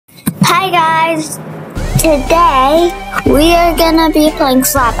guys, today we are gonna be playing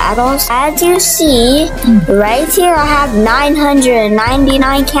slap battles. As you see, right here I have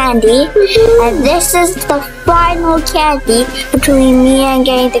 999 candy, and this is the final candy between me and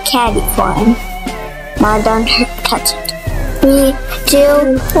getting the candy corn. Now don't touch it. 3,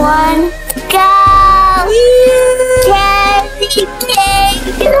 2, 1, go! Candy King!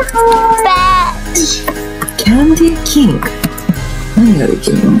 Candy King? 何がで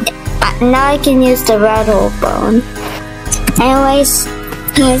きるの? Now I can use the rattle bone. Anyways,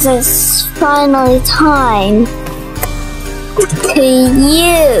 this is finally time to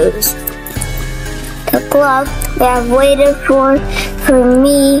use the glove that I've waited for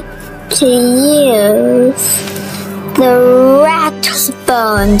me to use the rat's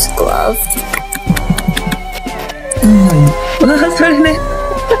bones glove. それね。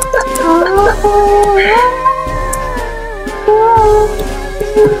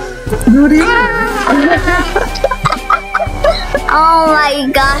Oh my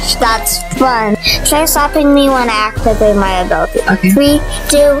gosh, that's fun. Try slapping me when I activate my ability. Okay. 3,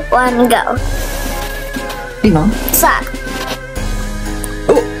 2, 1, go. 今? Slap.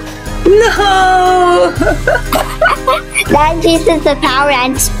 Oh, no! That increases the power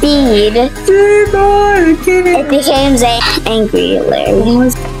and speed. It becomes angry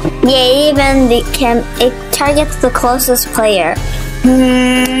Larry. Yeah, even it targets the closest player.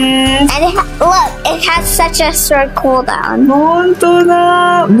 And look, it has such a short cooldown. 本当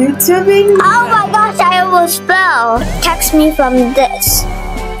だ。めっちゃ便利。 Oh my gosh, I almost fell. Text me from this.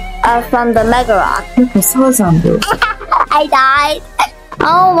 From the Mega Rock. そうなんだよ。I died.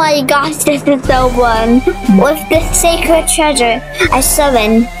 Oh my gosh, this is so fun. With the sacred treasure, I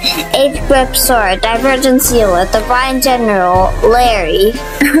summon 8th Grip Sword, Divergent Sealer, Divine General, Larry.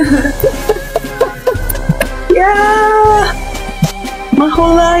 Yeah!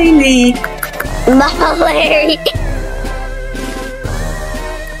 Maholari. Larry.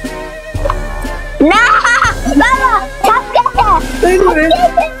 No! Mama! Stop it!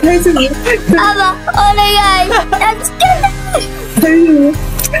 Mama, oh my god! That's good!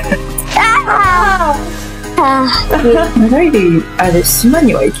 長いであれ島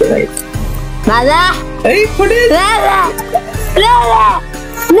には行けない。まだ。これ。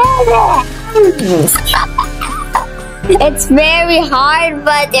It's very hard,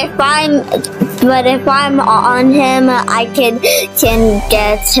 but if I'm on him, I can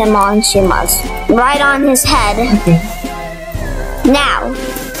get him on Shima's right on his head. Okay. Now.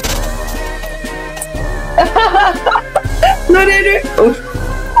 乗れる。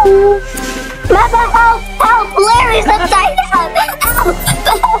Mama, help! Help! Larry's upside down!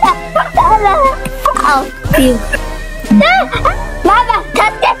 Help! Help! You. Mama,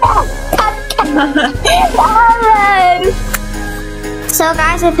 touch it! So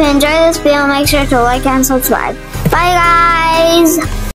guys, if you enjoyed this video, make sure to like and subscribe. Bye guys!